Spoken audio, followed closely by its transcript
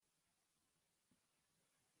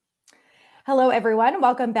Hello, everyone.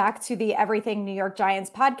 Welcome back to the Everything New York Giants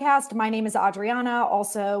podcast. My name is Adrianna,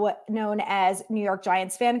 also known as New York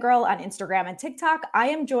Giants Fangirl on Instagram and TikTok. I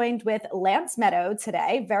am joined with Lance Medow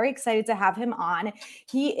today. Very excited to have him on.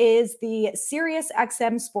 He is the Sirius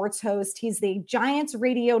XM sports host. He's the Giants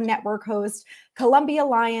Radio Network host, Columbia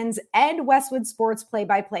Lions, and Westwood Sports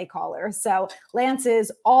play-by-play caller. So Lance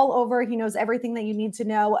is all over. He knows everything that you need to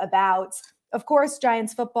know about, of course,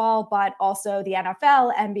 Giants football, but also the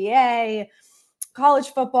NFL, NBA, college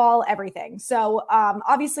football, everything. So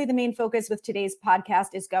obviously the main focus with today's podcast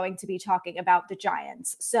is going to be talking about the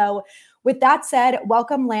Giants. So with that said,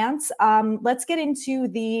 welcome, Lance. Let's get into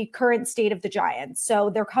the current state of the Giants. So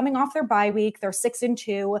they're coming off their bye week. They're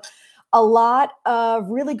 6-2. A lot of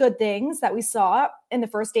really good things that we saw in the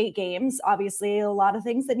first 8 games. Obviously, a lot of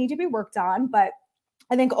things that need to be worked on. But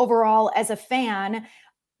I think overall, as a fan,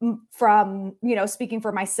 from, speaking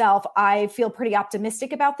for myself, I feel pretty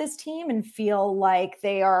optimistic about this team and feel like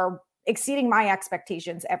they are exceeding my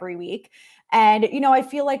expectations every week. And, I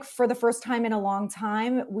feel like for the first time in a long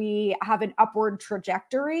time, we have an upward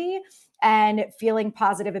trajectory and feeling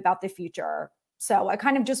positive about the future. So I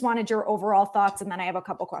kind of just wanted your overall thoughts, and then I have a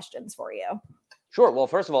couple questions for you. Sure. Well,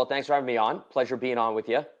 first of all, thanks for having me on. Pleasure being on with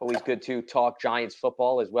you. Always good to talk Giants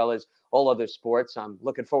football as well as all other sports. I'm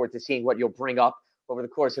looking forward to seeing what you'll bring up over the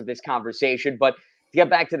course of this conversation. But to get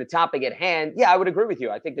back to the topic at hand, yeah, I would agree with you.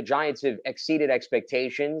 I think the Giants have exceeded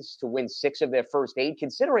expectations to win 6 of their first 8,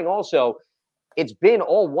 considering also it's been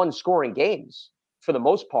all one-scoring games for the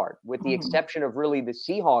most part, with the exception of really the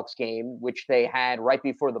Seahawks game, which they had right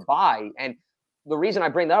before the bye. And the reason I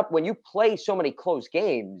bring that up, when you play so many close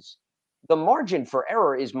games, the margin for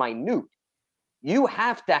error is minute. You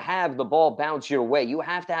have to have the ball bounce your way. You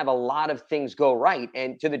have to have a lot of things go right.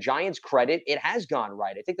 And to the Giants' credit, it has gone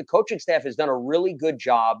right. I think the coaching staff has done a really good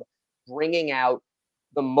job bringing out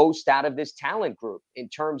the most out of this talent group in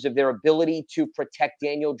terms of their ability to protect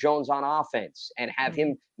Daniel Jones on offense and have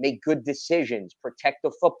him make good decisions, protect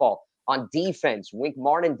the football. On defense, Wink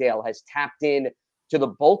Martindale has tapped in to the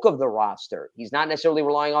bulk of the roster. He's not necessarily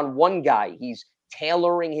relying on one guy. He's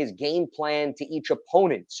tailoring his game plan to each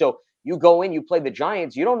opponent. So you go in, you play the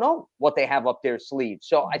Giants, you don't know what they have up their sleeve.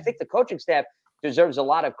 So I think the coaching staff deserves a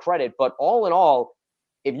lot of credit. But all in all,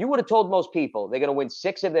 if you would have told most people they're going to win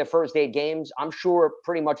 6 of their first 8 games, I'm sure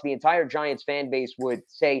pretty much the entire Giants fan base would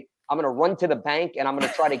say, I'm going to run to the bank and I'm going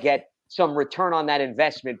to try to get some return on that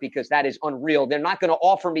investment because that is unreal. They're not going to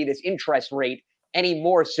offer me this interest rate any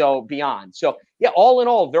more so beyond. So, yeah, all in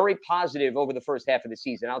all, very positive over the first half of the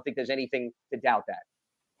season. I don't think there's anything to doubt that.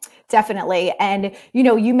 Definitely. And,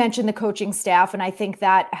 you mentioned the coaching staff, and I think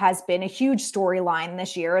that has been a huge storyline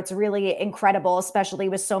this year. It's really incredible, especially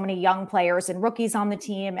with so many young players and rookies on the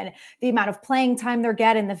team and the amount of playing time they're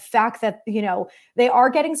getting, the fact that, they are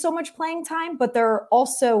getting so much playing time, but they're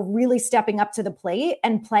also really stepping up to the plate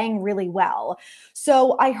and playing really well.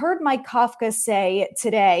 So I heard Mike Kafka say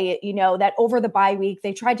today, that over the bye week,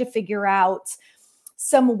 they tried to figure out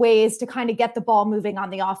some ways to kind of get the ball moving on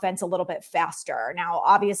the offense a little bit faster. Now,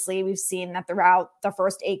 obviously, we've seen that throughout the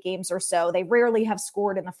first 8 games or so, they rarely have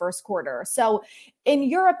scored in the first quarter. So in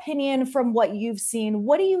your opinion, from what you've seen,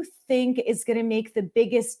 what do you think is going to make the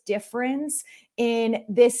biggest difference in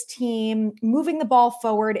this team moving the ball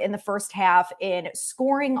forward in the first half, in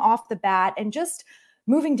scoring off the bat, and just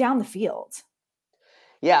moving down the field?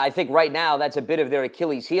 Yeah, I think right now that's a bit of their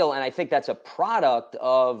Achilles heel, and I think that's a product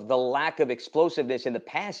of the lack of explosiveness in the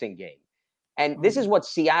passing game. And this is what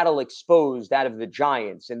Seattle exposed out of the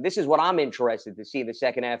Giants, and this is what I'm interested to see in the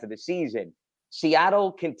second half of the season.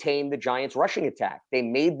 Seattle contained the Giants' rushing attack. They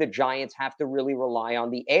made the Giants have to really rely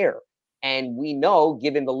on the air. And we know,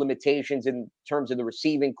 given the limitations in terms of the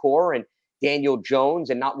receiving core and Daniel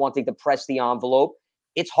Jones and not wanting to press the envelope,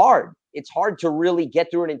 it's hard. It's hard to really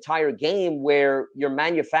get through an entire game where you're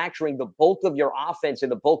manufacturing the bulk of your offense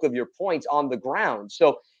and the bulk of your points on the ground.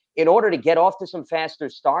 So in order to get off to some faster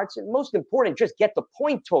starts, and most important, just get the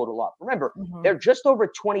point total up. Remember, they're just over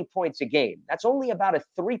 20 points a game. That's only about a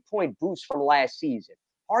 3-point boost from last season.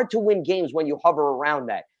 Hard to win games when you hover around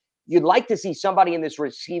that. You'd like to see somebody in this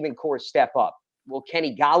receiving core step up. Will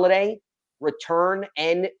Kenny Golladay return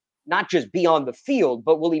and not just be on the field,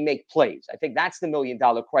 but will he make plays? I think that's the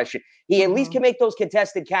million-dollar question. He at least can make those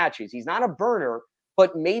contested catches. He's not a burner,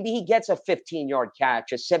 but maybe he gets a 15-yard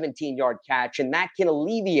catch, a 17-yard catch, and that can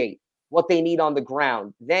alleviate what they need on the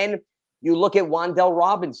ground. Then you look at Wan'Dale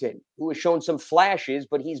Robinson, who has shown some flashes,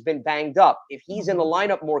 but he's been banged up. If he's in the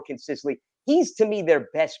lineup more consistently, he's, to me, their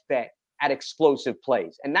best bet at explosive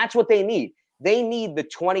plays. And that's what they need. They need the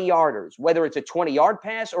 20-yarders, whether it's a 20-yard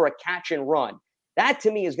pass or a catch and run. That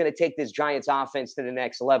to me is going to take this Giants offense to the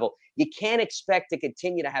next level. You can't expect to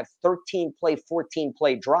continue to have 13 play, 14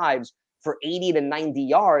 play drives for 80 to 90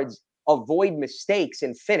 yards, avoid mistakes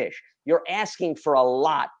and finish. You're asking for a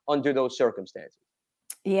lot under those circumstances.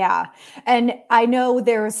 Yeah. And I know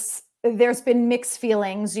there's been mixed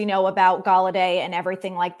feelings, about Galladay and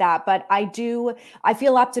everything like that. But I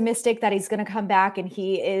feel optimistic that he's going to come back and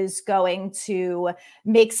he is going to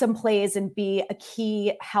make some plays and be a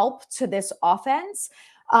key help to this offense.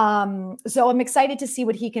 So I'm excited to see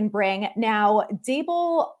what he can bring. Now,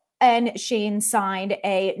 Dable and Shane signed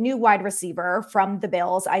a new wide receiver from the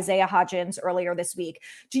Bills, Isaiah Hodgins, earlier this week.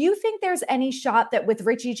 Do you think there's any shot that with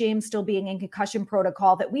Richie James still being in concussion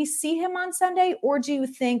protocol that we see him on Sunday? Or do you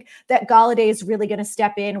think that Galladay is really going to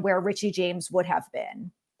step in where Richie James would have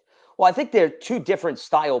been? Well, I think they're two different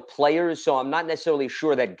style players, so I'm not necessarily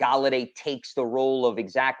sure that Galladay takes the role of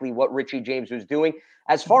exactly what Richie James was doing.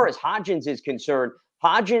 As far as Hodgins is concerned,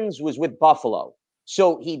 Hodgins was with Buffalo.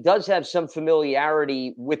 So he does have some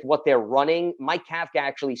familiarity with what they're running. Mike Kafka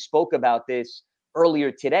actually spoke about this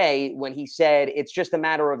earlier today when he said it's just a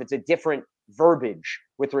matter of it's a different verbiage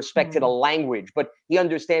with respect to the language, but he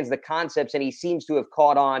understands the concepts and he seems to have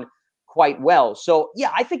caught on quite well. So,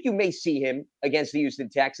 yeah, I think you may see him against the Houston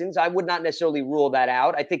Texans. I would not necessarily rule that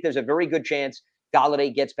out. I think there's a very good chance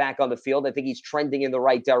Galladay gets back on the field. I think he's trending in the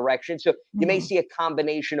right direction. So you may see a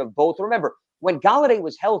combination of both. Remember, when Galladay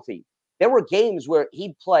was healthy, there were games where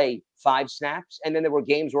he'd play 5 snaps, and then there were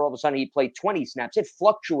games where all of a sudden he'd play 20 snaps. It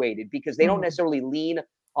fluctuated because they don't necessarily lean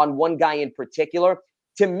on one guy in particular.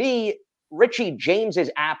 To me, Richie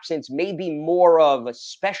James's absence may be more of a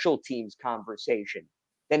special teams conversation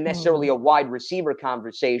than necessarily a wide receiver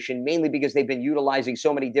conversation, mainly because they've been utilizing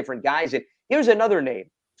so many different guys. And here's another name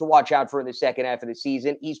to watch out for in the second half of the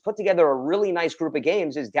season. He's put together a really nice group of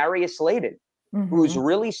games, is Darius Slayton, who's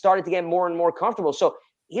really started to get more and more comfortable. So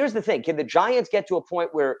here's the thing. Can the Giants get to a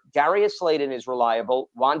point where Darius Slayton is reliable,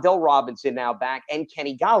 Wan'Dale Robinson now back, and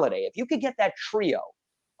Kenny Galladay? If you could get that trio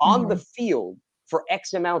on the field for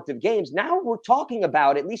X amount of games, now we're talking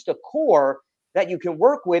about at least a core that you can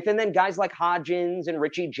work with. And then guys like Hodgins and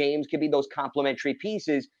Richie James could be those complementary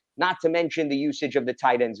pieces, not to mention the usage of the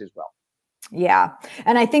tight ends as well. Yeah.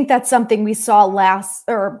 And I think that's something we saw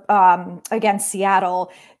against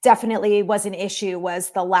Seattle definitely was an issue, was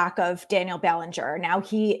the lack of Daniel Bellinger. Now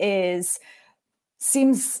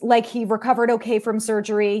seems like he recovered okay from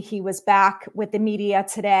surgery. He was back with the media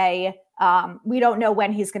today. We don't know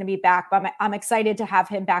when he's going to be back, but I'm excited to have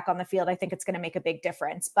him back on the field. I think it's going to make a big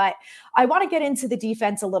difference. But I want to get into the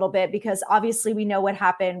defense a little bit because obviously we know what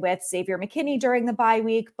happened with Xavier McKinney during the bye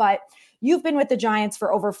week, but you've been with the Giants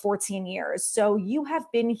for over 14 years. So you have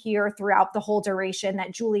been here throughout the whole duration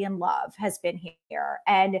that Julian Love has been here.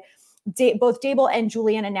 And both Dable and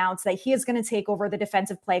Julian announced that he is going to take over the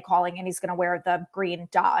defensive play calling and he's going to wear the green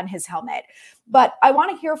dot on his helmet. But I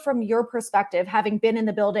want to hear from your perspective, having been in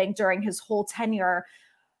the building during his whole tenure.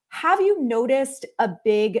 Have you noticed a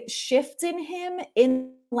big shift in him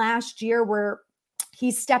in last year where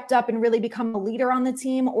he stepped up and really become a leader on the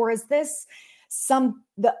team? Or is this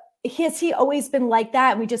has he always been like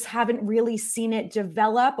that and we just haven't really seen it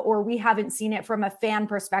develop, or we haven't seen it from a fan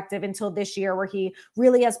perspective until this year where he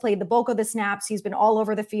really has played the bulk of the snaps? He's been all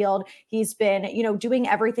over the field. He's been, doing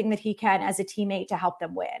everything that he can as a teammate to help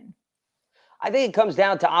them win. I think it comes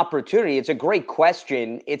down to opportunity. It's a great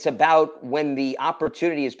question. It's about when the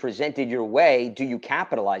opportunity is presented your way, do you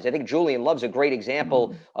capitalize? I think Julian Love's a great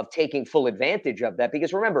example of taking full advantage of that,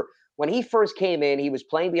 because remember, when he first came in, he was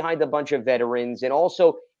playing behind a bunch of veterans, and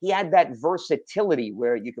also he had that versatility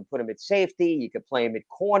where you could put him at safety, you could play him at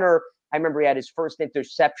corner. I remember he had his first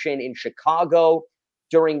interception in Chicago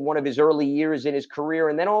during one of his early years in his career.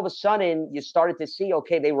 And then all of a sudden you started to see,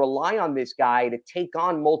 okay, they rely on this guy to take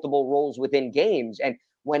on multiple roles within games. And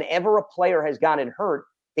whenever a player has gotten hurt,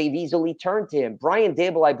 they've easily turned to him. Brian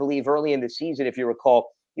Dable, I believe, early in the season, if you recall,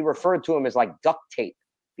 he referred to him as like duct tape,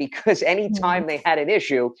 because anytime they had an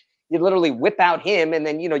issue, you'd literally whip out him and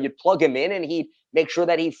then, you'd plug him in and he'd make sure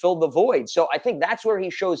that he filled the void. So I think that's where he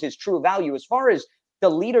shows his true value. As far as the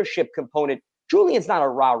leadership component, Julian's not a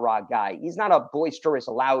rah-rah guy. He's not a boisterous,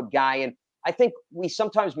 loud guy. And I think we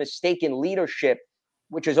sometimes mistake in leadership,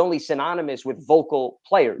 which is only synonymous with vocal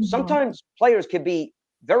players. Sometimes players can be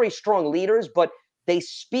very strong leaders, but they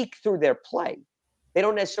speak through their play. They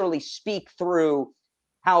don't necessarily speak through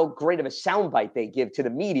how great of a soundbite they give to the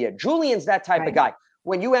media. Julian's that type of guy.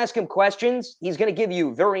 When you ask him questions, he's going to give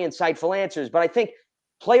you very insightful answers. But I think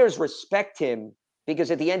players respect him because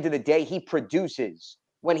at the end of the day, he produces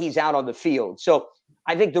when he's out on the field. So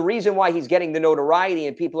I think the reason why he's getting the notoriety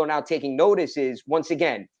and people are now taking notice is, once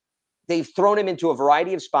again, they've thrown him into a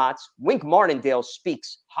variety of spots. Wink Martindale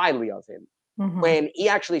speaks highly of him. When he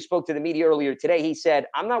actually spoke to the media earlier today, he said,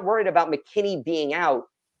 I'm not worried about McKinney being out,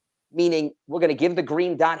 meaning we're going to give the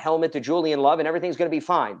green dot helmet to Julian Love and everything's going to be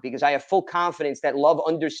fine because I have full confidence that Love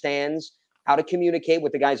understands how to communicate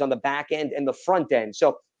with the guys on the back end and the front end.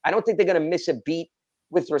 So I don't think they're going to miss a beat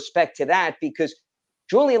with respect to that because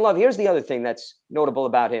Julian Love, here's the other thing that's notable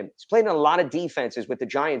about him. He's played in a lot of defenses with the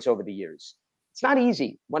Giants over the years. It's not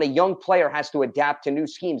easy when a young player has to adapt to new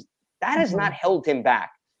schemes. That has not held him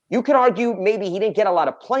back. You could argue maybe he didn't get a lot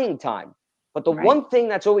of playing time, but the one thing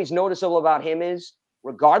that's always noticeable about him is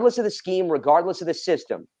regardless of the scheme, regardless of the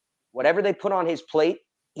system, whatever they put on his plate,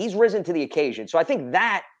 he's risen to the occasion. So I think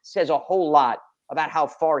that says a whole lot about how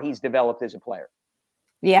far he's developed as a player.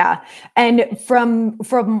 Yeah. And from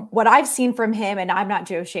what I've seen from him, and I'm not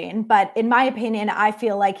Joe Schoen, but in my opinion, I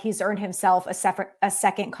feel like he's earned himself a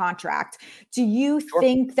second contract. Do you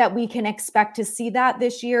think that we can expect to see that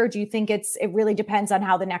this year? Do you think it really depends on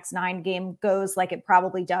how the next 9 game goes, like it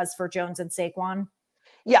probably does for Jones and Saquon?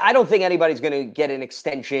 Yeah, I don't think anybody's going to get an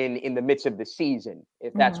extension in the midst of the season,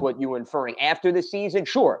 if that's what you were inferring. After the season,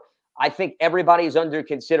 sure. I think everybody's under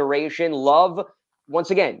consideration. Love,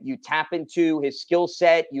 once again, you tap into his skill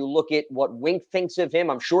set. You look at what Wink thinks of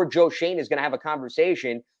him. I'm sure Joe Schoen is going to have a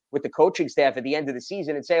conversation with the coaching staff at the end of the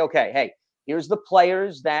season and say, okay, hey, here's the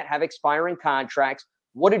players that have expiring contracts.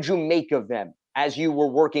 What did you make of them as you were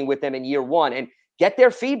working with them in year one? And get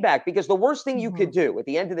their feedback, because the worst thing you could do at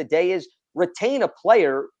the end of the day is retain a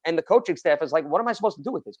player and the coaching staff is like, what am I supposed to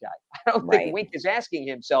do with this guy? I don't think Wink is asking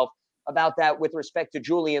himself about that with respect to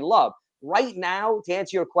Julian Love. Right now, to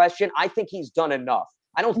answer your question, I think he's done enough.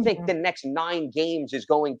 I don't think the next 9 games is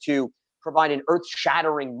going to provide an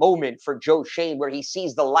earth-shattering moment for Joe Schoen where he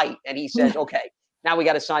sees the light and he says, okay, now we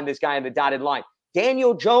got to sign this guy on the dotted line.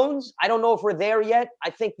 Daniel Jones, I don't know if we're there yet.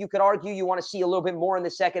 I think you could argue you want to see a little bit more in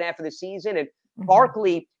the second half of the season. And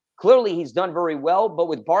Barkley, clearly he's done very well, but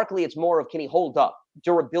with Barkley, it's more of, can he hold up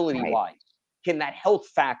durability-wise? Can that health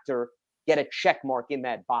factor get a check mark in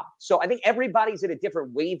that box? So I think everybody's at a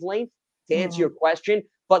different wavelength to answer your question,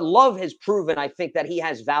 but Love has proven, I think, that he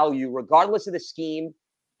has value regardless of the scheme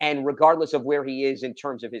and regardless of where he is in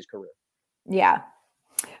terms of his career. Yeah.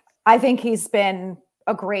 I think he's been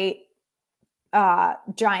a great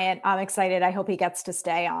Giant. I'm excited. I hope he gets to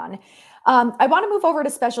stay on. I want to move over to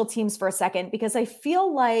special teams for a second, because I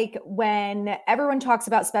feel like when everyone talks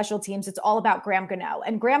about special teams, it's all about Graham Gano,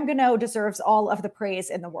 and Graham Gano deserves all of the praise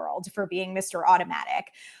in the world for being Mr.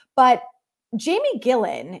 Automatic. But Jamie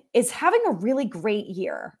Gillen is having a really great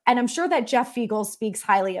year, and I'm sure that Jeff Fiegel speaks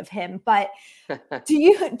highly of him. But do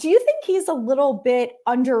you think he's a little bit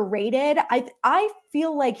underrated? I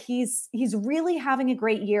feel like he's really having a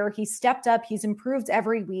great year. He stepped up. He's improved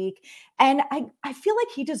every week, and I feel like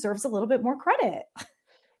he deserves a little bit more credit.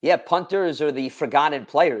 Yeah, punters are the forgotten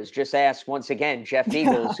players. Just ask once again Jeff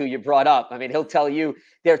Fiegel, who you brought up. I mean, he'll tell you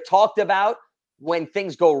they're talked about when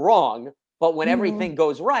things go wrong, but when everything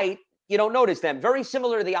goes right, you don't notice them. Very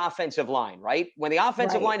similar to the offensive line, right? When the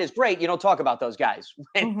offensive line is great, you don't talk about those guys.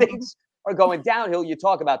 When things are going downhill, you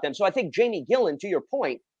talk about them. So I think Jamie Gillen, to your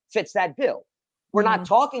point, fits that bill. We're not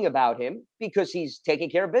talking about him because he's taking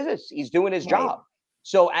care of business. He's doing his job.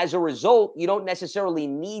 So as a result, you don't necessarily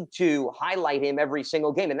need to highlight him every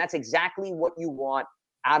single game. And that's exactly what you want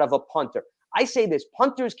out of a punter. I say this,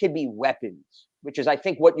 punters can be weapons, which is, I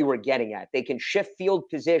think, what you were getting at. They can shift field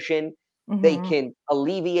position. They can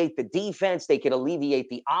alleviate the defense. They can alleviate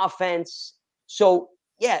the offense. So,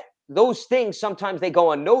 yeah, those things, sometimes they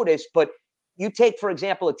go unnoticed. But you take, for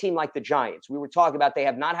example, a team like the Giants. We were talking about they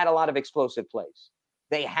have not had a lot of explosive plays.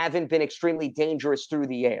 They haven't been extremely dangerous through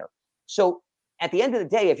the air. So at the end of the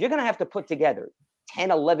day, if you're going to have to put together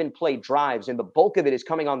 10, 11 play drives and the bulk of it is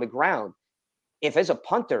coming on the ground, if as a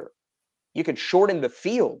punter, you could shorten the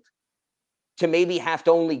field to maybe have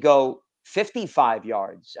to only go 55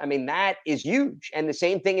 yards. I mean, that is huge. And the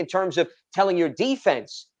same thing in terms of telling your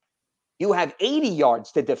defense, you have 80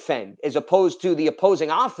 yards to defend, as opposed to the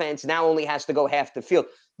opposing offense now only has to go half the field.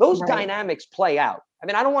 Those dynamics play out. I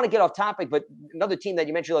mean, I don't want to get off topic, but another team that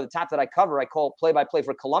you mentioned at the top that I cover, I call play-by-play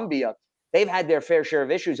for Columbia. They've had their fair share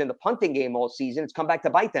of issues in the punting game all season. It's come back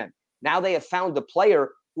to bite them. Now they have found a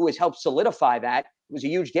player who has helped solidify that. It was a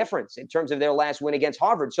huge difference in terms of their last win against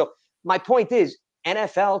Harvard. So my point is,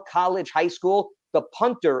 NFL, college, high school, the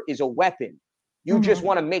punter is a weapon. You just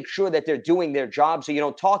want to make sure that they're doing their job so you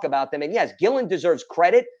don't talk about them. And yes, Gillen deserves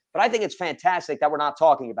credit, but I think it's fantastic that we're not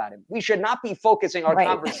talking about him. We should not be focusing our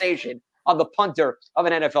conversation on the punter of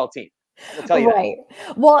an NFL team. I'll tell you Right.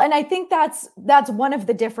 Well, and I think that's one of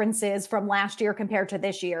the differences from last year compared to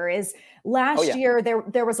this year is that. Oh last yeah. year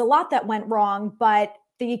there was a lot that went wrong, but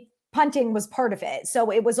the punting was part of it.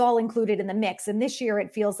 So it was all included in the mix. And this year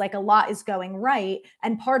it feels like a lot is going right.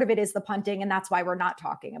 And part of it is the punting. And that's why we're not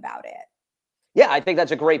talking about it. Yeah, I think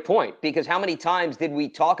that's a great point because how many times did we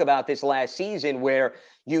talk about this last season where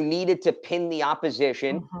you needed to pin the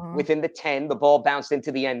opposition Mhm. within the 10, the ball bounced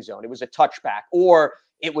into the end zone. It was a touchback, or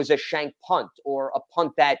it was a shank punt, or a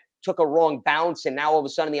punt that took a wrong bounce. And now all of a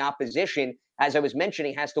sudden the opposition, as I was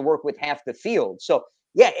mentioning, has to work with half the field. So,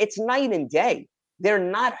 yeah, it's night and day. They're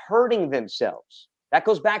not hurting themselves. That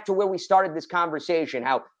goes back to where we started this conversation,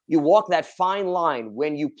 how you walk that fine line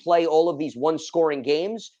when you play all of these one scoring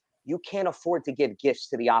games. You can't afford to give gifts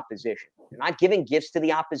to the opposition. You're not giving gifts to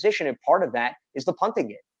the opposition, and part of that is the punting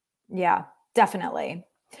game. Yeah, definitely.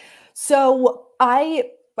 So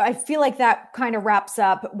I feel like that kind of wraps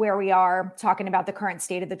up where we are talking about the current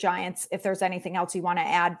state of the Giants. If there's anything else you want to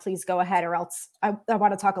add, please go ahead, or else I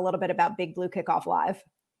want to talk a little bit about Big Blue Kickoff Live.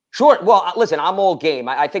 Sure. Well, listen, I'm all game.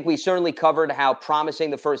 I think we certainly covered how promising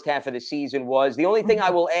the first half of the season was. The only thing I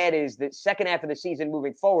Mhm. will add is the second half of the season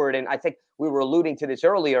moving forward, and I think we were alluding to this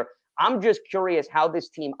earlier. I'm just curious how this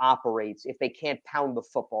team operates if they can't pound the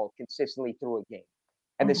football consistently through a game.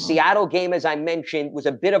 And the Mhm. Seattle game, as I mentioned, was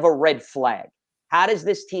a bit of a red flag. How does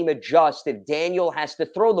this team adjust if Daniel has to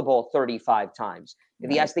throw the ball 35 times? If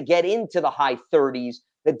he Right. has to get into the high 30s,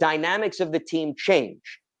 the dynamics of the team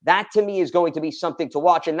change. That to me is going to be something to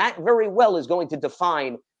watch. And that very well is going to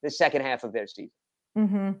define the second half of their season.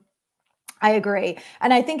 Mhm. I agree.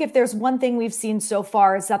 And I think if there's one thing we've seen so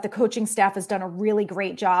far is that the coaching staff has done a really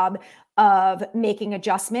great job of making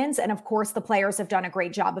adjustments. And of course, the players have done a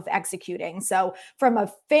great job of executing. So from a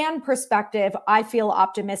fan perspective, I feel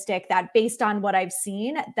optimistic that based on what I've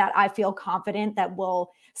seen, that I feel confident that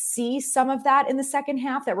we'll see some of that in the second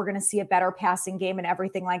half, that we're going to see a better passing game and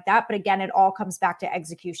everything like that. But again, it all comes back to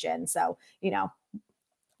execution. So,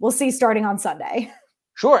 we'll see starting on Sunday.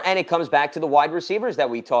 Sure. And it comes back to the wide receivers that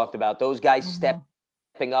we talked about. Those guys Mhm.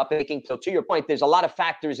 stepping up, making. So to your point, there's a lot of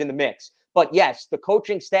factors in the mix. But yes, the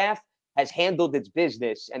coaching staff has handled its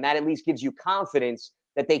business, and that at least gives you confidence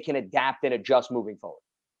that they can adapt and adjust moving forward.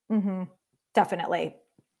 Mhm. Definitely.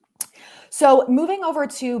 So, moving over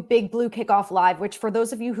to Big Blue Kickoff Live, which for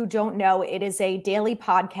those of you who don't know, it is a daily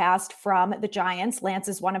podcast from the Giants. Lance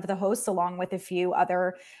is one of the hosts, along with a few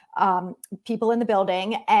other people in the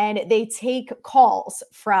building, and they take calls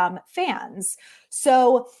from fans.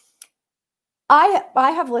 So, I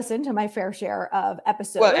have listened to my fair share of Well, and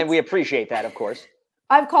episodes. we appreciate that, of course.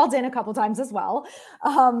 I've called in a couple times as well.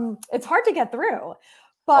 It's hard to get through, Oh,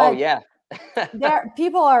 but yeah.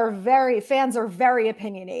 fans are very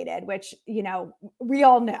opinionated, which, we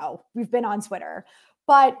all know. We've been on Twitter.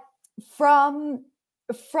 But from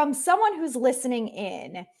someone who's listening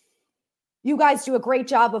in, you guys do a great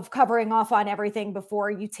job of covering off on everything before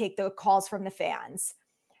you take the calls from the fans.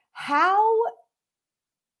 How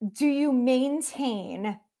do you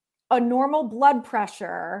maintain a normal blood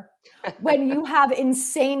pressure when you have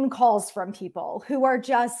insane calls from people who are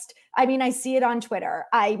just, I mean, I see it on Twitter.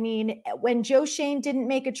 I mean, when Joe Shane didn't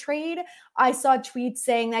make a trade, I saw tweets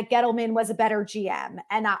saying that Gettleman was a better GM.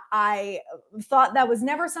 And I thought that was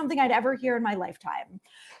never something I'd ever hear in my lifetime.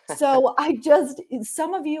 So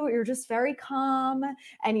some of you, you're just very calm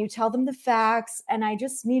and you tell them the facts. And I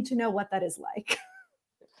just need to know what that is like.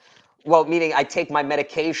 Well, meaning I take my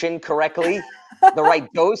medication correctly, the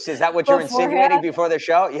right dose. Is that what you're insinuating Beforehand. before the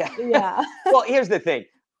show? Yeah. Yeah. Well, here's the thing.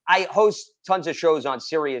 I host tons of shows on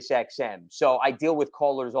Sirius XM, so I deal with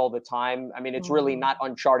callers all the time. I mean, it's really Mhm. not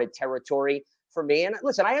uncharted territory for me. And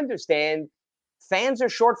listen, I understand fans are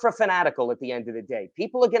short for fanatical at the end of the day.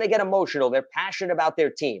 People are going to get emotional. They're passionate about their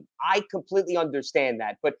team. I completely understand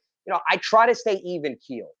that. But, I try to stay even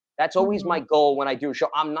keel. That's always my Mhm. goal when I do a show.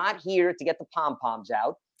 I'm not here to get the pom poms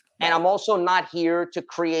out. And Right. I'm also not here to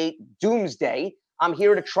create doomsday. I'm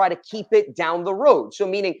here to try to keep it down the road. So,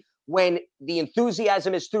 meaning when the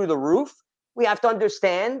enthusiasm is through the roof, we have to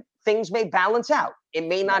understand things may balance out. It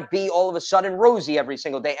may Right. not be all of a sudden rosy every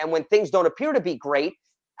single day. And when things don't appear to be great,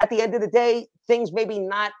 at the end of the day, things maybe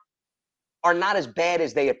not are not as bad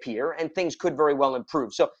as they appear, and things could very well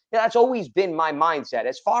improve. So yeah, that's always been my mindset.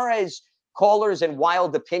 As far as callers and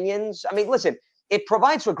wild opinions, I mean, listen, it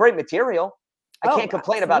provides for great material. I Oh, can't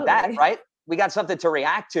complain about that, absolutely. right? We got something to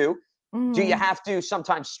react to. Do you Mhm. have to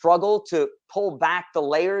sometimes struggle to pull back the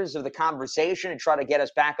layers of the conversation and try to get us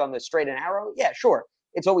back on the straight and narrow? Yeah, sure.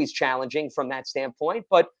 It's always challenging from that standpoint.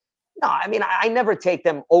 But no, I mean, I never take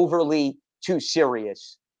them overly too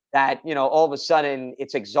serious. that, all of a sudden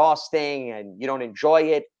it's exhausting and you don't enjoy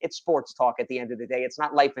it. It's sports talk at the end of the day. It's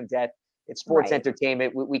not life and death. It's sports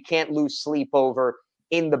entertainment. We can't lose sleep over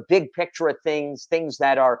in the big picture of things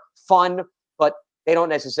that are fun, but they don't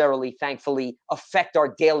necessarily, thankfully, affect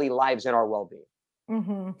our daily lives and our well-being.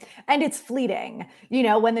 Mm-hmm. And it's fleeting.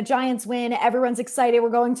 When the Giants win, everyone's excited. We're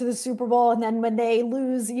going to the Super Bowl. And then when they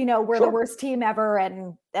lose, we're the worst team ever.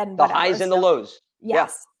 And the highs and the lows.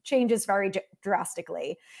 Yes. Changes very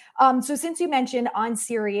drastically. So since you mentioned on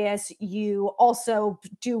Sirius, you also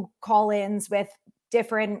do call-ins with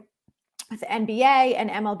NBA and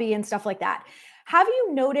MLB and stuff like that. Have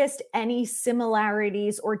you noticed any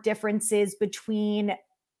similarities or differences between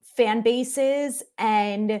fan bases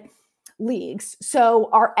and leagues? So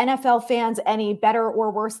are NFL fans any better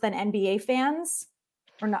or worse than NBA fans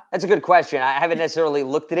or not? That's a good question. I haven't necessarily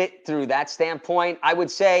looked at it through that standpoint. I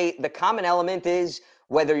would say the common element is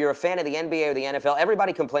whether you're a fan of the NBA or the NFL,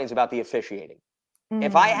 everybody complains about the officiating.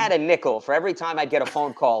 If I had a nickel for every time I'd get a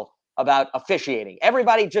phone call about officiating,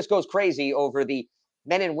 everybody just goes crazy over the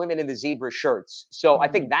men and women in the zebra shirts. So I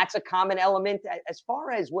think that's a common element. As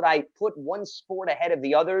far as would I put one sport ahead of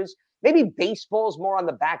the others, maybe baseball's more on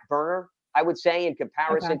the back burner, I would say, in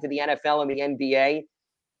comparison to the NFL and the NBA.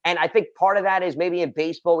 And I think part of that is maybe in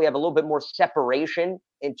baseball, we have a little bit more separation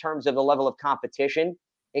in terms of the level of competition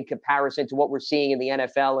in comparison to what we're seeing in the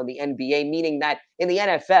NFL and the NBA, meaning that in the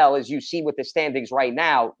NFL, as you see with the standings right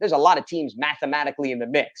now, there's a lot of teams mathematically in the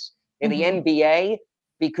mix. In the NBA,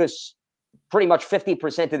 because pretty much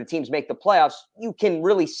 50% of the teams make the playoffs, you can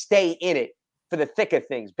really stay in it for the thick of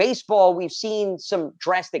things. Baseball, we've seen some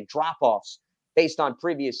drastic drop-offs based on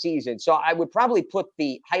previous seasons. So I would probably put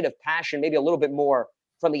the height of passion maybe a little bit more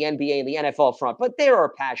from the NBA and the NFL front. But there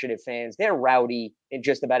are passionate fans. They're rowdy in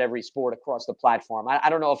just about every sport across the platform. I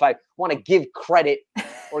don't know if I want to give credit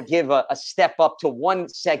or give a step up to one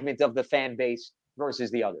segment of the fan base versus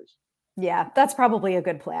the others. Yeah, that's probably a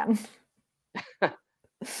good plan.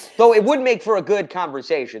 So it would make for a good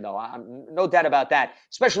conversation, though. No doubt about that,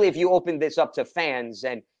 especially if you open this up to fans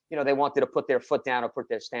and, they wanted to put their foot down or put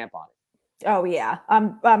their stamp on it. Oh, yeah.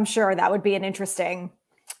 I'm sure that would be an interesting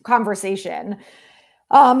conversation.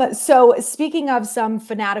 So speaking of some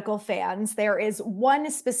fanatical fans, there is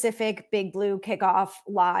one specific Big Blue Kickoff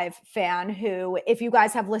Live fan who, if you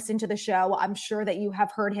guys have listened to the show, I'm sure that you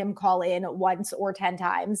have heard him call in once or 10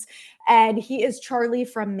 times. And he is Charlie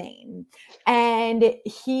from Maine. And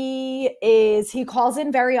he calls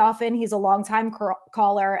in very often. He's a longtime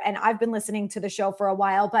caller, and I've been listening to the show for a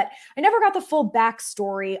while, but I never got the full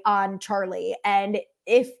backstory on Charlie. And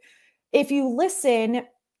if you've listened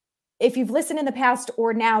in the past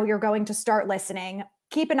or now you're going to start listening,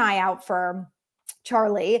 keep an eye out for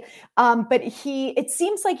Charlie. But it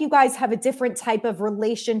seems like you guys have a different type of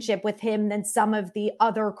relationship with him than some of the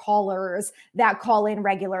other callers that call in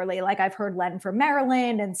regularly. Like I've heard Len from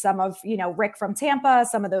Maryland and some of, Rick from Tampa,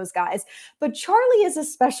 some of those guys. But Charlie is a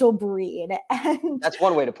special breed. And that's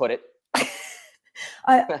one way to put it.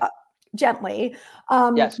 Gently.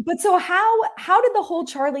 Yes. But so how did the whole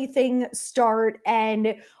Charlie thing start,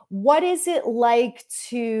 and what is it like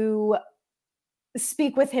to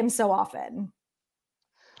speak with him so often?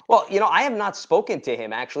 Well, I have not spoken to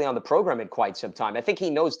him actually on the program in quite some time. I think he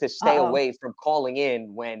knows to stay away from calling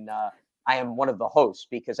in when I am one of the hosts,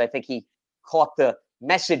 because I think he caught the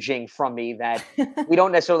messaging from me that we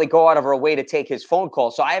don't necessarily go out of our way to take his phone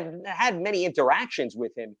call. So I have had many interactions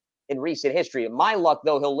with him in recent history. My luck,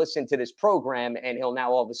 though, he'll listen to this program and he'll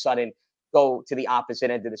now all of a sudden go to the opposite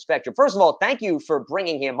end of the spectrum. First of all, thank you for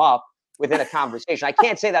bringing him up within a conversation. I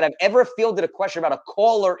can't say that I've ever fielded a question about a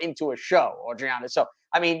caller into a show, Adrianna. So,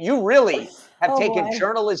 you really have taken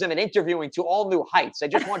journalism and interviewing to all new heights. I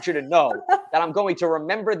just want you to know that I'm going to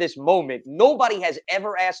remember this moment. Nobody has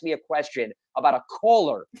ever asked me a question about a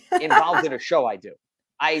caller involved in a show I do.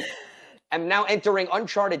 I am now entering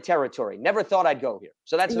uncharted territory. Never thought I'd go here.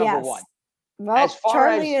 So that's number one. Well, as far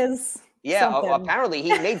Charlie is apparently he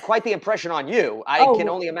made quite the impression on you. I can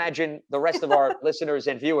only imagine the rest of our listeners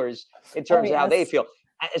and viewers in terms of how they feel.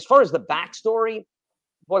 As far as the backstory,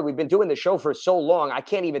 boy, we've been doing the show for so long. I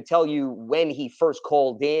can't even tell you when he first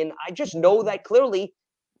called in. I just know that clearly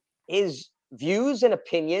his views and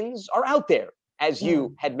opinions are out there, as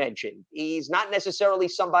you had mentioned. He's not necessarily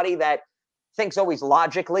somebody that thinks always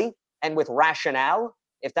logically and with rationale,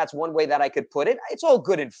 if that's one way that I could put it. It's all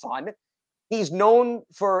good and fun. He's known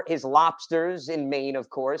for his lobsters in Maine, of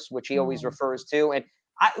course, which he always refers to. And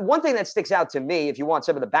one thing that sticks out to me, if you want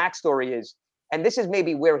some of the backstory, is, and this is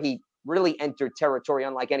maybe where he really entered territory,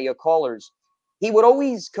 unlike any of callers, he would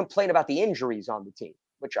always complain about the injuries on the team,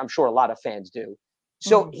 which I'm sure a lot of fans do.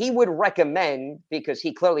 So he would recommend, because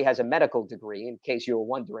he clearly has a medical degree, in case you were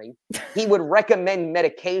wondering, he would recommend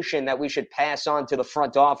medication that we should pass on to the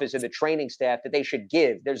front office and the training staff that they should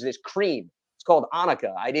give. There's this cream. It's called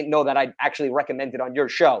Annika. I didn't know that I'd actually recommend it on your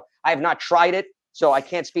show. I have not tried it, so I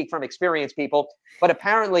can't speak from experience, people. But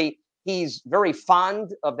apparently, he's very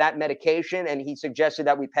fond of that medication, and he suggested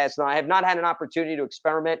that we pass it on. I have not had an opportunity to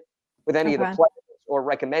experiment with any of the players or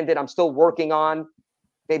recommend it. I'm still working on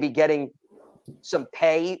maybe getting some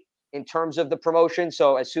pay in terms of the promotion.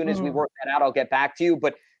 So as soon as we work that out, I'll get back to you.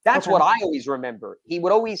 But that's what I always remember. He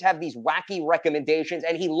would always have these wacky recommendations,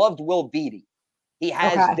 and he loved Will Beatty. He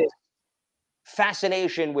has this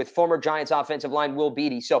fascination with former Giants offensive line Will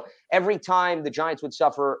Beatty. So every time the Giants would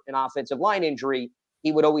suffer an offensive line injury,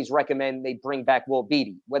 he would always recommend they bring back Will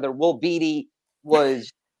Beatty. Whether Will Beatty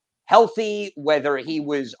was healthy, whether he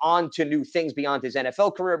was on to new things beyond his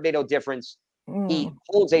NFL career, made no difference. He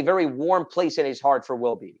holds a very warm place in his heart for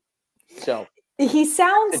Will Beatty. So he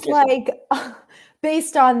sounds like,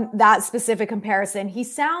 based on that specific comparison, he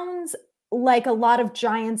sounds like a lot of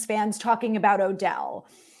Giants fans talking about Odell.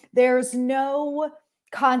 There's no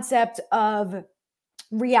concept of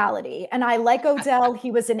reality. And I like Odell.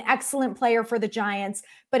 He was an excellent player for the Giants,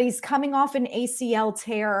 but he's coming off an ACL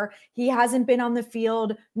tear. He hasn't been on the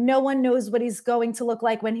field. No one knows what he's going to look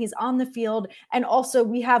like when he's on the field. And also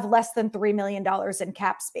we have less than $3 million in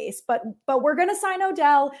cap space, but we're going to sign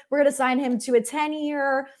Odell. We're going to sign him to a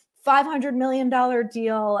 10-year, $500 million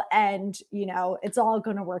deal. And, it's all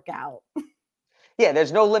going to work out. Yeah,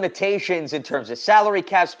 there's no limitations in terms of salary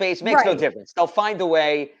cap space. Makes no difference. They'll find a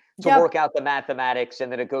way to work out the mathematics,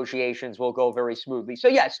 and the negotiations will go very smoothly. So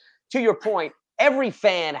yes, to your point, every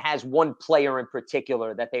fan has one player in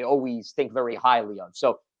particular that they always think very highly of.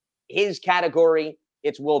 So his category,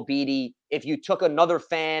 it's Will Beatty. If you took another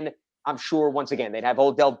fan, I'm sure once again, they'd have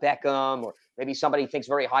Odell Beckham, or maybe somebody thinks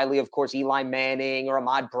very highly, of course, Eli Manning or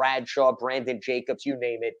Ahmad Bradshaw, Brandon Jacobs, you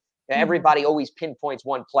name it. Everybody always pinpoints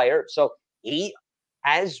one player. So he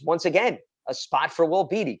has, once again, a spot for Will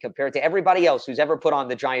Beatty compared to everybody else who's ever put on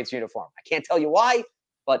the Giants uniform. I can't tell you why,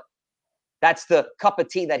 but that's the cup of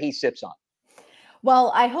tea that he sips on.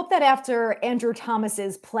 Well, I hope that after Andrew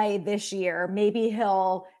Thomas's play this year, maybe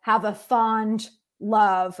he'll have a fond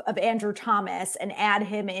love of Andrew Thomas and add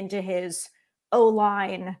him into his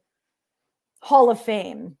O-line Hall of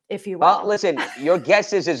Fame, if you will. Well, listen, your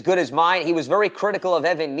guess is as good as mine. He was very critical of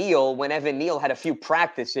Evan Neal when Evan Neal had a few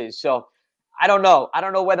practices. So I don't know. I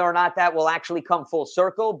don't know whether or not that will actually come full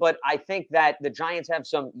circle, but I think that the Giants have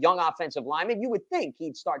some young offensive linemen. You would think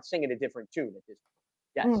he'd start singing a different tune at this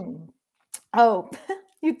point. Yes. Oh,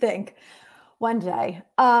 you'd think one day.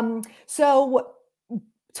 So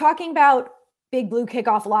talking about Big Blue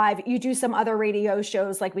Kickoff Live, you do some other radio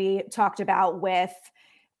shows like we talked about with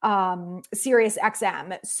Sirius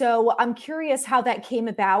XM. So I'm curious how that came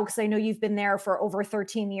about, because I know you've been there for over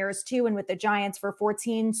 13 years too, and with the Giants for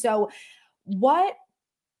 14. So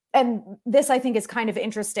and this I think is kind of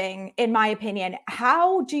interesting in my opinion,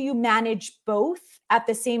 how do you manage both at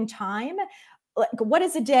the same time? Like, what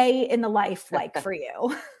is a day in the life like for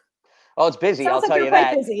you? Oh, it's busy. Sounds I'll tell you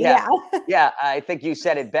that. Busy, yeah. Yeah, I think you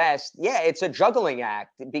said it best. Yeah, it's a juggling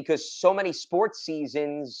act because so many sports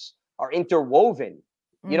seasons are interwoven.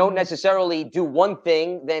 You don't necessarily do one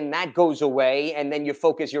thing, then that goes away, and then you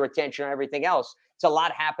focus your attention on everything else. It's a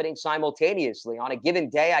lot happening simultaneously. On a given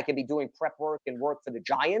day, I could be doing prep work and work for the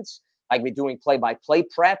Giants. I could be doing play-by-play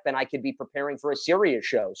prep, and I could be preparing for a Sirius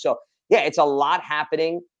show. So, yeah, it's a lot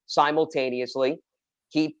happening simultaneously.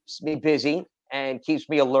 Keeps me busy and keeps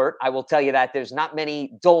me alert. I will tell you that there's not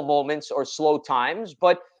many dull moments or slow times,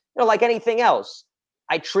 but like anything else,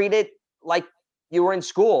 I treat it like you were in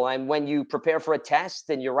school, and when you prepare for a test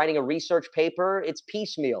and you're writing a research paper, it's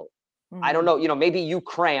piecemeal. I don't know, maybe you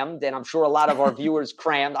crammed, and I'm sure a lot of our viewers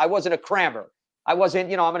crammed. I wasn't a crammer. I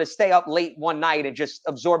wasn't, I'm going to stay up late one night and just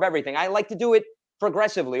absorb everything. I like to do it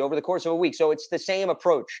progressively over the course of a week. So it's the same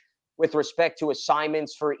approach with respect to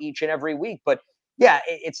assignments for each and every week. But yeah,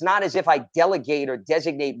 it's not as if I delegate or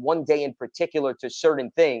designate one day in particular to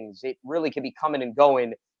certain things. It really can be coming and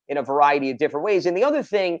going in a variety of different ways. And the other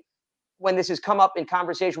thing, when this has come up in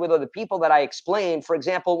conversation with other people that I explain, for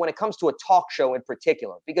example, when it comes to a talk show in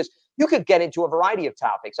particular, because you could get into a variety of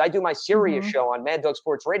topics. I do my Sirius show on Mad Dog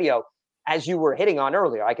Sports Radio, as you were hitting on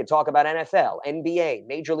earlier. I could talk about NFL, NBA,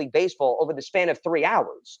 Major League Baseball over the span of 3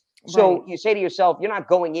 hours. So you say to yourself, you're not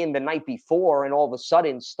going in the night before and all of a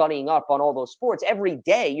sudden studying up on all those sports. Every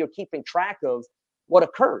day you're keeping track of what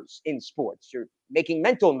occurs in sports. You're making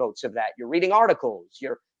mental notes of that. You're reading articles.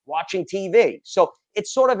 You're watching TV. So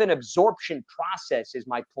it's sort of an absorption process, is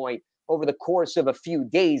my point, over the course of a few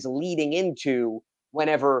days leading into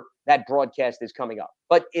whenever that broadcast is coming up.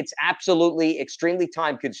 But it's absolutely extremely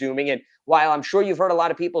time consuming. And while I'm sure you've heard a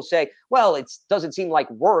lot of people say, well, it doesn't seem like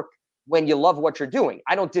work when you love what you're doing.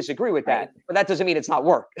 I don't disagree with that, but that doesn't mean it's not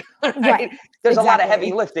work. Right. There's a lot of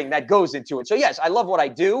heavy lifting that goes into it. So yes, I love what I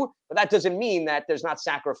do, but that doesn't mean that there's not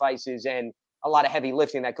sacrifices and a lot of heavy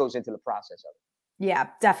lifting that goes into the process of it. Yeah,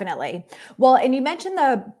 definitely. Well, and you mentioned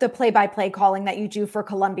the play-by-play calling that you do for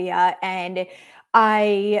Columbia, and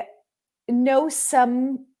I know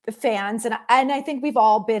some fans, and I think we've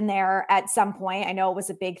all been there at some point. I know it was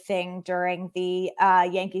a big thing during the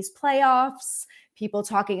Yankees playoffs, people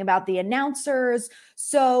talking about the announcers.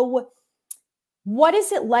 So what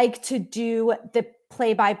is it like to do the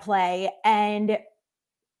play-by-play? And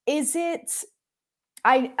is it,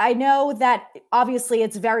 I know that obviously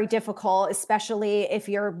it's very difficult, especially if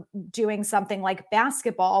you're doing something like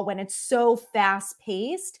basketball when it's so fast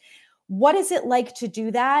paced. What is it like to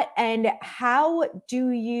do that? And how do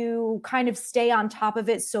you kind of stay on top of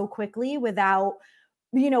it so quickly without,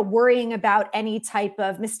 worrying about any type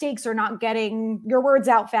of mistakes or not getting your words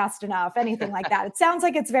out fast enough, anything like that? It sounds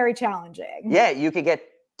like it's very challenging. Yeah, you could get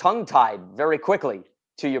tongue-tied very quickly,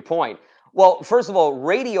 to your point. Well, first of all,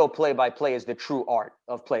 radio play-by-play is the true art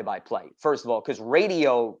of play-by-play. First of all, because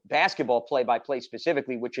radio basketball play-by-play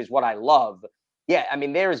specifically, which is what I love, yeah, I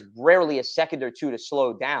mean, there's rarely a second or two to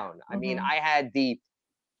slow down. I mean, I had the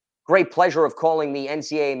great pleasure of calling the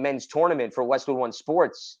NCAA men's tournament for Westwood One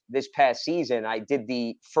Sports this past season. I did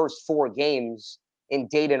the first 4 games in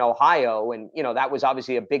Dayton, Ohio. And, that was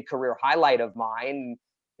obviously a big career highlight of mine.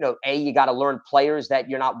 You got to learn players that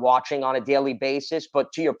you're not watching on a daily basis.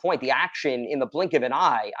 But to your point, the action in the blink of an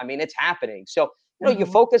eye, I mean, it's happening. So, you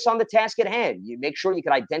focus on the task at hand. You make sure you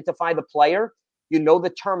can identify the player. You know the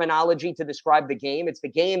terminology to describe the game. It's the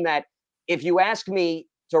game that, if you ask me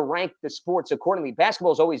to rank the sports accordingly,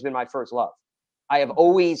 basketball has always been my first love. I have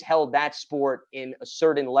always held that sport in a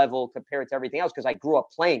certain level compared to everything else because I grew up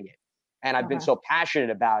playing it and I've been so passionate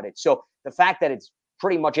about it. So the fact that it's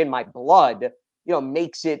pretty much in my blood,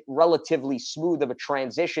 makes it relatively smooth of a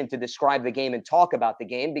transition to describe the game and talk about the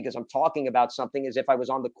game, because I'm talking about something as if I was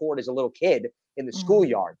on the court as a little kid in the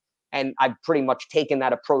schoolyard. And I've pretty much taken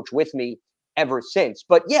that approach with me ever since.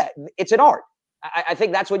 But yeah, it's an art. I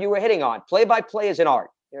think that's what you were hitting on. Play-by-play is an art.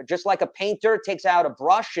 Just like a painter takes out a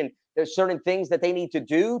brush and there's certain things that they need to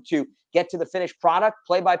do to get to the finished product,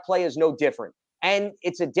 play-by-play is no different. And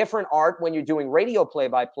it's a different art when you're doing radio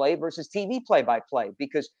play-by-play versus TV play-by-play,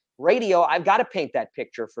 because radio, I've got to paint that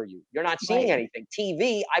picture for you. You're not seeing anything.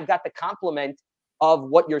 TV, I've got the complement of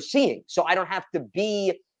what you're seeing. So I don't have to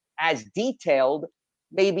be as detailed,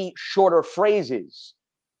 maybe shorter phrases.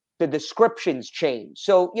 The descriptions change.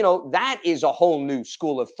 So, that is a whole new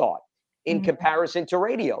school of thought in comparison to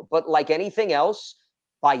radio. But like anything else,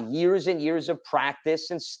 by years and years of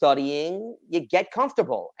practice and studying, you get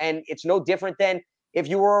comfortable. And it's no different than if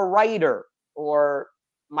you were a writer, or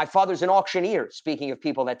my father's an auctioneer, speaking of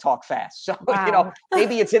people that talk fast. So,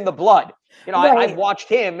 maybe it's in the blood. I've watched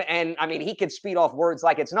him, and I mean, he can speed off words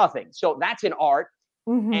like it's nothing. So that's an art.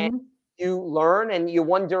 And you learn and you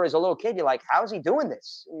wonder as a little kid, you're like, how's he doing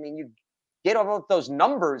this? I mean, you get all those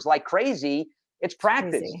numbers like crazy. It's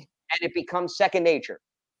practice. And it becomes second nature.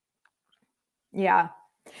 Yeah.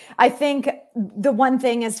 I think the one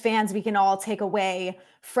thing as fans we can all take away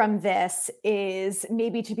from this is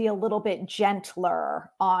maybe to be a little bit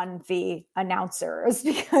gentler on the announcers,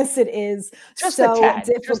 because it is just so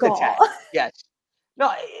difficult. Just a tad. Yes.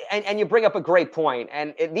 No, and you bring up a great point.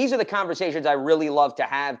 And these are the conversations I really love to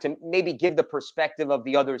have, to maybe give the perspective of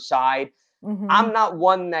the other side. I'm not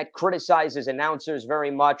one that criticizes announcers very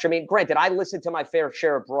much. I mean, granted, I listen to my fair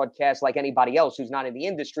share of broadcasts like anybody else who's not in the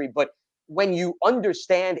industry. But when you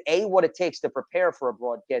understand, A, what it takes to prepare for a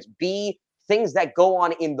broadcast, B, things that go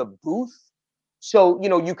on in the booth, so,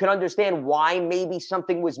 you can understand why maybe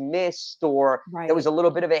something was missed or there was a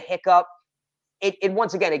little bit of a hiccup. It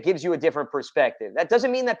once again, it gives you a different perspective. That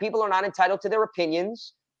doesn't mean that people are not entitled to their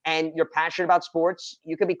opinions, and you're passionate about sports.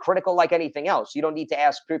 You can be critical like anything else. You don't need to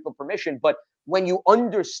ask people permission. But when you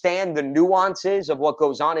understand the nuances of what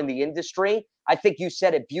goes on in the industry, I think you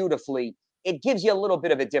said it beautifully. It gives you a little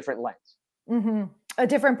bit of a different lens. A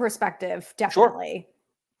different perspective, definitely.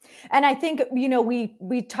 Sure. And I think,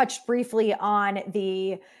 we touched briefly on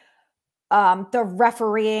the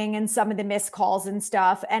refereeing and some of the missed calls and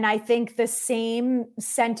stuff. And I think the same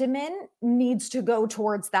sentiment needs to go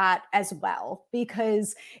towards that as well,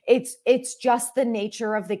 because it's just the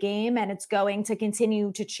nature of the game, and it's going to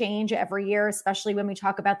continue to change every year, especially when we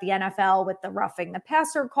talk about the NFL with the roughing the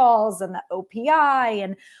passer calls and the OPI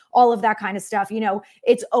and all of that kind of stuff.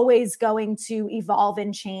 It's always going to evolve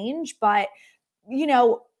and change, but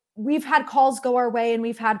we've had calls go our way and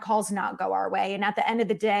we've had calls not go our way. And at the end of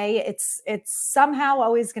the day, it's somehow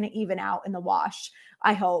always going to even out in the wash,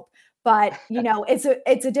 I hope. But,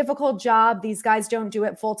 it's a difficult job. These guys don't do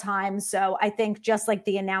it full time. So I think just like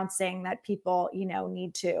the announcing that people,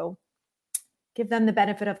 need to give them the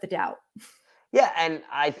benefit of the doubt. Yeah, and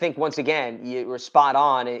I think once again, you were spot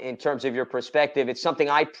on in terms of your perspective. It's something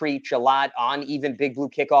I preach a lot on even Big Blue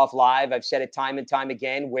Kickoff Live. I've said it time and time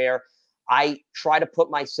again, where I try to put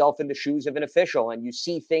myself in the shoes of an official, and you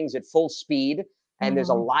see things at full speed and there's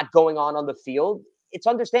a lot going on the field. It's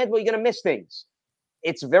understandable you're going to miss things.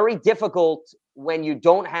 It's very difficult when you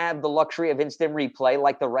don't have the luxury of instant replay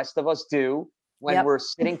like the rest of us do, when we're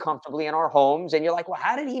sitting comfortably in our homes and you're like, well,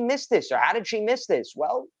 how did he miss this? Or how did she miss this?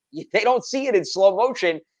 Well, they don't see it in slow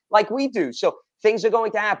motion like we do. So things are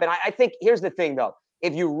going to happen. I think here's the thing, though.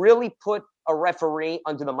 If you really put a referee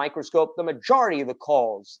under the microscope, the majority of the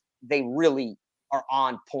calls, they really are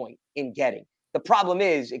on point in getting. The problem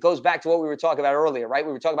is, it goes back to what we were talking about earlier, right?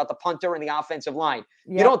 We were talking about the punter and the offensive line.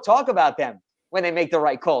 Yep. You don't talk about them when they make the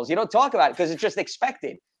right calls. You don't talk about it because it's just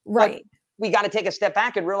expected. Right. But we got to take a step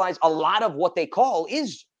back and realize a lot of what they call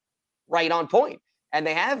is right on point. And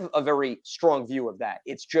they have a very strong view of that.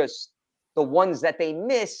 It's just the ones that they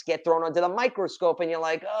miss get thrown under the microscope and you're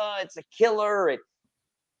like, oh, it's a killer. It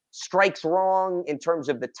strikes wrong in terms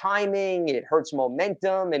of the timing. It hurts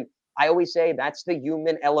momentum. And I always say that's the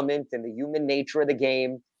human element and the human nature of the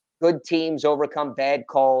game. Good teams overcome bad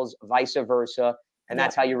calls, vice versa. And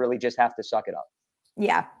that's how you really just have to suck it up.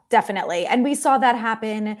 Yeah, definitely. And we saw that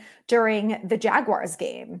happen during the Jaguars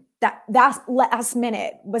game. That last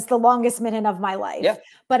minute was the longest minute of my life. Yeah.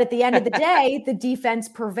 But at the end of the day, the defense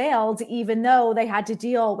prevailed, even though they had to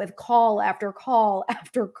deal with call after call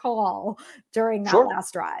after call during that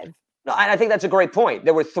last drive. No, and I think that's a great point.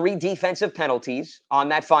 There were 3 defensive penalties on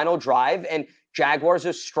that final drive, and Jaguars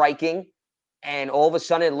are striking. And all of a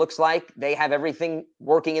sudden, it looks like they have everything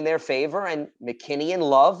working in their favor. And McKinney and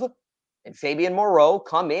Love and Fabian Moreau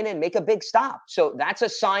come in and make a big stop. So that's a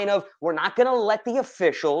sign of we're not going to let the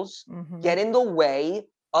officials get in the way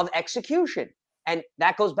of execution. And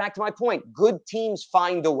that goes back to my point. Good teams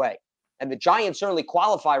find a way. And the Giants certainly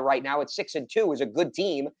qualify right now at 6-2 as a good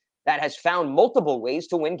team that has found multiple ways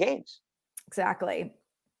to win games. Exactly.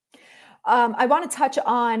 I want to touch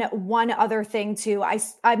on one other thing too.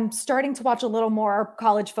 I'm starting to watch a little more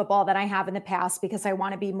college football than I have in the past because I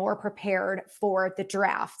want to be more prepared for the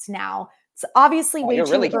draft now. It's obviously way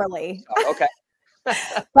too early. Oh, okay.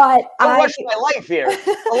 But I'm rushing my life here.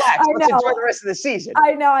 Relax. Let's enjoy the rest of the season.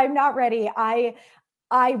 I know. I'm not ready. I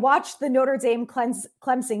watched the Notre Dame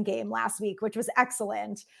Clemson game last week, which was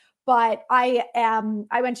excellent. But I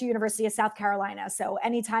went to University of South Carolina. So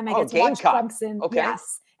anytime I get to watch Clemson,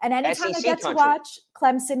 yes. And anytime I get to watch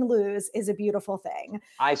Clemson lose is a beautiful thing.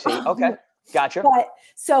 I see. Okay. Gotcha. But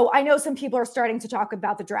so I know some people are starting to talk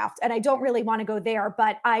about the draft, and I don't really want to go there,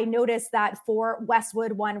 but I noticed that for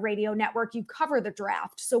Westwood One Radio Network, you cover the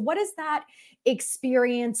draft. So what is that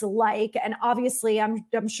experience like? And obviously,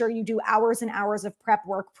 I'm sure you do hours and hours of prep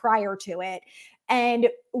work prior to it. And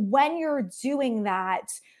when you're doing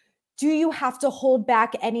that, do you have to hold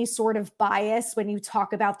back any sort of bias when you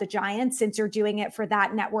talk about the Giants since you're doing it for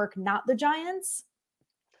that network, not the Giants?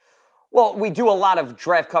 Well, we do a lot of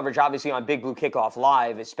draft coverage, obviously, on Big Blue Kickoff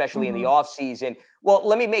Live, especially in the offseason. Well,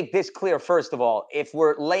 let me make this clear, first of all. If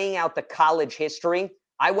we're laying out the college history,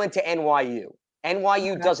 I went to NYU.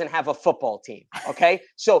 NYU doesn't have a football team, okay?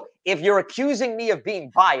 So if you're accusing me of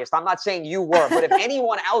being biased, I'm not saying you were, but if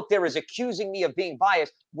anyone out there is accusing me of being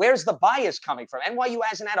biased, where's the bias coming from? NYU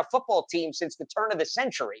hasn't had a football team since the turn of the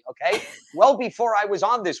century, okay? Well before I was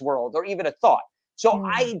on this world or even a thought. So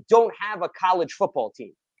I don't have a college football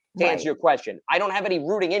team, to answer your question. I don't have any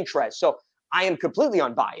rooting interest, so I am completely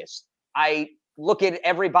unbiased. I look at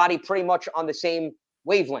everybody pretty much on the same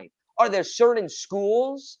wavelength. Are there certain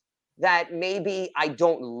schools that maybe I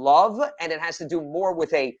don't love, and it has to do more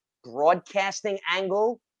with a broadcasting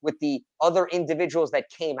angle with the other individuals that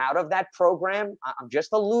came out of that program? I'm just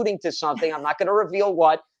alluding to something. I'm not going to reveal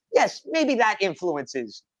what. Yes, maybe that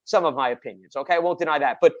influences some of my opinions. Okay, I won't deny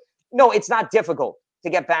that. But no, it's not difficult to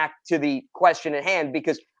get back to the question at hand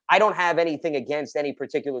because I don't have anything against any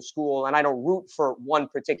particular school, and I don't root for one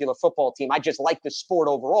particular football team. I just like the sport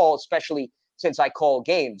overall, especially since I call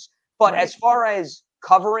games. But as far as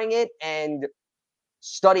covering it and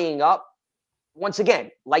studying up, once again,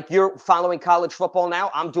 like you're following college football now,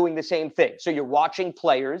 I'm doing the same thing. So you're watching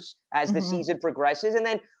players as the season progresses. And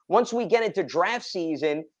then once we get into draft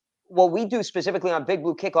season, what we do specifically on Big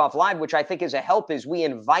Blue Kickoff Live, which I think is a help, is we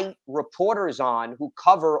invite reporters on who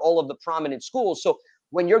cover all of the prominent schools. So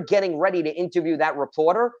when you're getting ready to interview that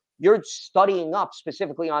reporter, you're studying up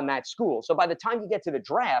specifically on that school. So by the time you get to the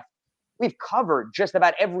draft, we've covered just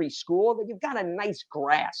about every school that you've got a nice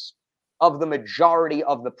grasp of the majority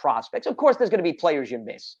of the prospects. Of course, there's going to be players you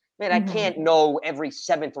miss. Man, I can't know every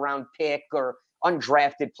 7th round pick or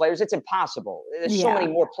undrafted players. It's impossible. There's so many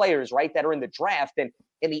more players, right, that are in the draft than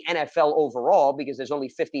in the NFL overall because there's only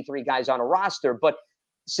 53 guys on a roster. But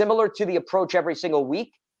similar to the approach every single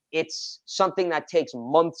week, it's something that takes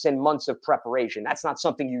months and months of preparation. That's not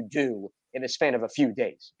something you do in the span of a few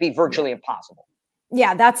days. It'd be virtually impossible.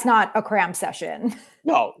 Yeah, that's not a cram session.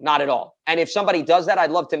 No, not at all. And if somebody does that,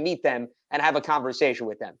 I'd love to meet them and have a conversation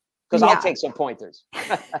with them because I'll take some pointers.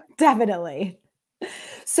 Definitely.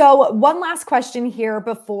 So one last question here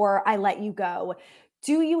before I let you go.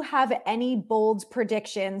 Do you have any bold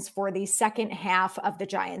predictions for the second half of the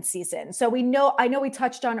Giants season? So I know we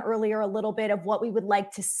touched on earlier a little bit of what we would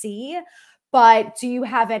like to see, but do you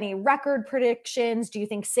have any record predictions? Do you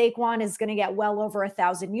think Saquon is going to get well over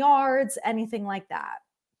 1,000 yards? Anything like that?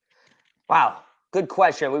 Wow. Good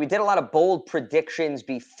question. We did a lot of bold predictions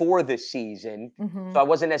before the season. So I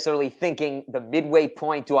wasn't necessarily thinking the midway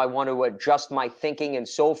point. Do I want to adjust my thinking and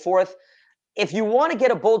so forth? If you want to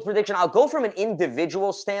get a bold prediction, I'll go from an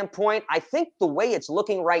individual standpoint. I think the way it's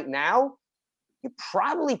looking right now, you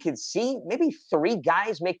probably could see maybe 3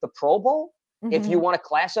 guys make the Pro Bowl. If you want to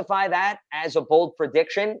classify that as a bold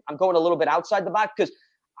prediction, I'm going a little bit outside the box because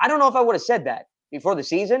I don't know if I would have said that before the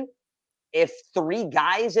season. If 3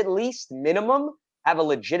 guys at least minimum have a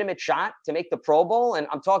legitimate shot to make the Pro Bowl, and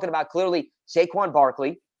I'm talking about clearly Saquon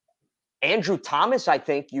Barkley, Andrew Thomas, I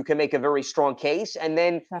think you can make a very strong case, and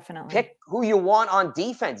then pick who you want on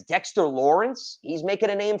defense. Dexter Lawrence, he's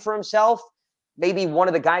making a name for himself. Maybe one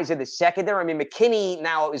of the guys in the secondary. I mean, McKinney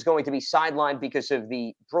now is going to be sidelined because of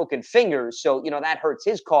the broken fingers. So, that hurts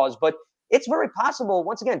his cause. But it's very possible,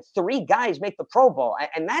 once again, 3 guys make the Pro Bowl.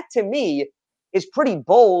 And that, to me, is pretty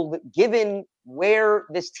bold given where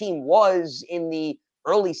this team was in the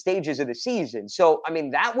early stages of the season. So, I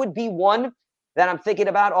mean, that would be one that I'm thinking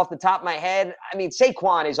about off the top of my head. I mean,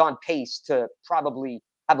 Saquon is on pace to probably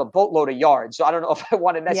have a boatload of yards. So I don't know if I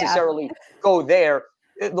want to necessarily go there.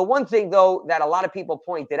 The one thing, though, that a lot of people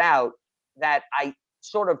pointed out that I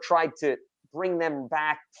sort of tried to bring them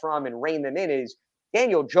back from and rein them in is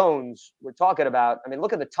Daniel Jones, we're talking about. I mean,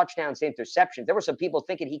 look at the touchdowns to interceptions. There were some people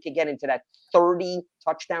thinking he could get into that 30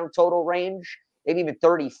 touchdown total range, maybe even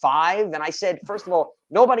 35. And I said, first of all,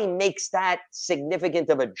 nobody makes that significant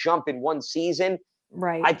of a jump in one season.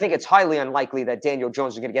 Right. I think it's highly unlikely that Daniel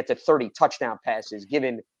Jones is going to get to 30 touchdown passes,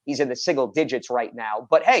 given he's in the single digits right now.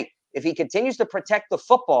 But hey, if he continues to protect the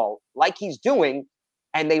football like he's doing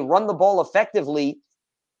and they run the ball effectively,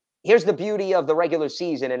 here's the beauty of the regular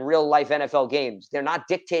season and real life NFL games. They're not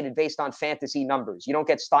dictated based on fantasy numbers. You don't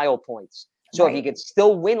get style points. So if you could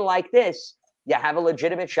still win like this, you have a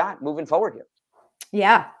legitimate shot moving forward here.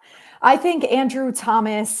 Yeah. I think Andrew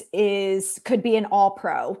Thomas could be an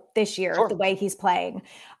all-pro this year, the way he's playing.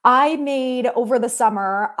 I made over the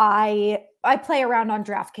summer, I play around on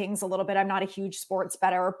DraftKings a little bit. I'm not a huge sports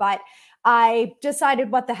bettor, but I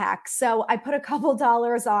decided what the heck. So I put a couple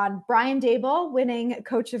dollars on Brian Daboll winning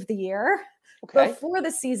Coach of the Year before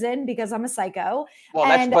the season because I'm a psycho.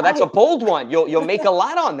 Well, that's a bold one. You'll make a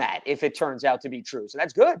lot on that if it turns out to be true. So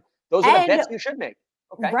that's good. Those are the bets you should make.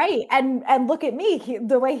 Okay. Right. And look at me,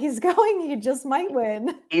 the way he's going, he just might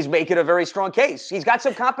win. He's making a very strong case. He's got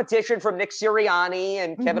some competition from Nick Sirianni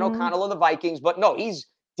and Kevin O'Connell of the Vikings, but no, he's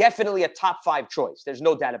definitely a top 5 choice. There's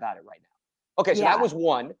no doubt about it right now. Okay, so that was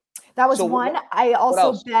one. That was one. I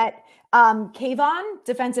also bet Kayvon,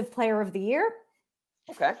 Defensive Player of the Year.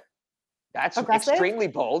 Okay. That's extremely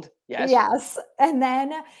bold. Yes. Yes. And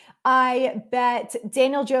then I bet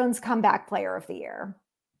Daniel Jones, Comeback Player of the Year.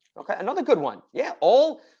 Okay, another good one. Yeah,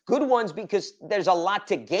 all good ones because there's a lot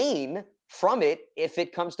to gain from it if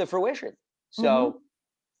it comes to fruition. So,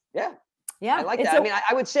 yeah, I like that. I mean,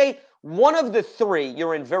 I would say one of the 3,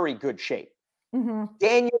 you're in very good shape.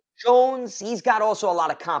 Daniel Jones, he's got also a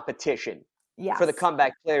lot of competition for the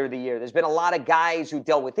Comeback Player of the Year. There's been a lot of guys who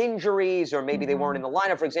dealt with injuries or maybe they weren't in the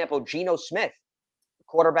lineup. For example, Geno Smith, the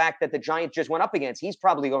quarterback that the Giants just went up against, he's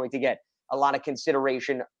probably going to get a lot of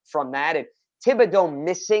consideration from that. And Thibodeau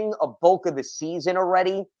missing a bulk of the season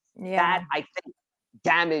already, that I think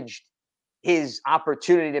damaged his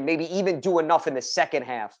opportunity to maybe even do enough in the second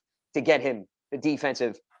half to get him the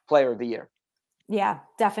Defensive Player of the Year. Yeah,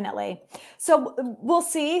 definitely. So we'll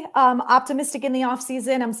see. Optimistic in the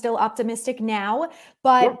offseason. I'm still optimistic now.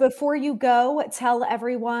 But before you go, tell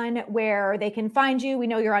everyone where they can find you. We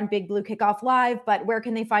know you're on Big Blue Kickoff Live, but where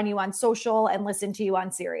can they find you on social and listen to you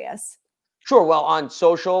on Sirius? Sure. Well, on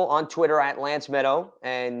social, on Twitter at Lance Medow.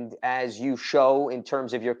 And as you show in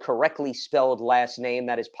terms of your correctly spelled last name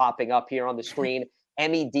that is popping up here on the screen,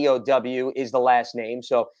 Medow is the last name.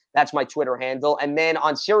 So that's my Twitter handle. And then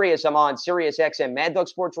on Sirius, I'm on Sirius XM Mad Dog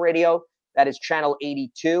Sports Radio. That is channel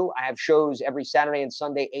 82. I have shows every Saturday and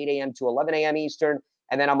Sunday, 8 a.m. to 11 a.m. Eastern.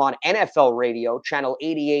 And then I'm on NFL Radio, channel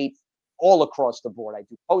 88, all across the board. I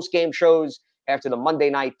do post-game shows after the Monday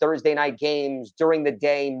night, Thursday night games, during the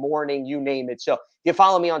day, morning, you name it. So if you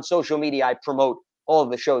follow me on social media, I promote all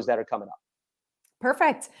of the shows that are coming up.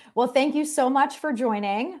 Perfect. Well, thank you so much for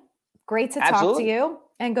joining. Great to talk to Absolutely. you,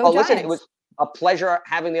 and go Oh, Giants. listen, it was a pleasure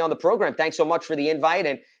having me on the program. Thanks so much for the invite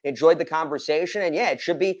and enjoyed the conversation. And yeah, it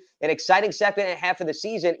should be an exciting second half of the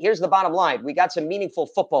season. Here's the bottom line. We got some meaningful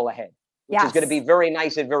football ahead, which is going to be very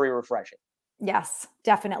nice and very refreshing. Yes,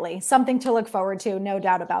 definitely. Something to look forward to. No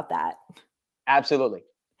doubt about that. Absolutely.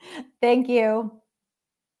 Thank you.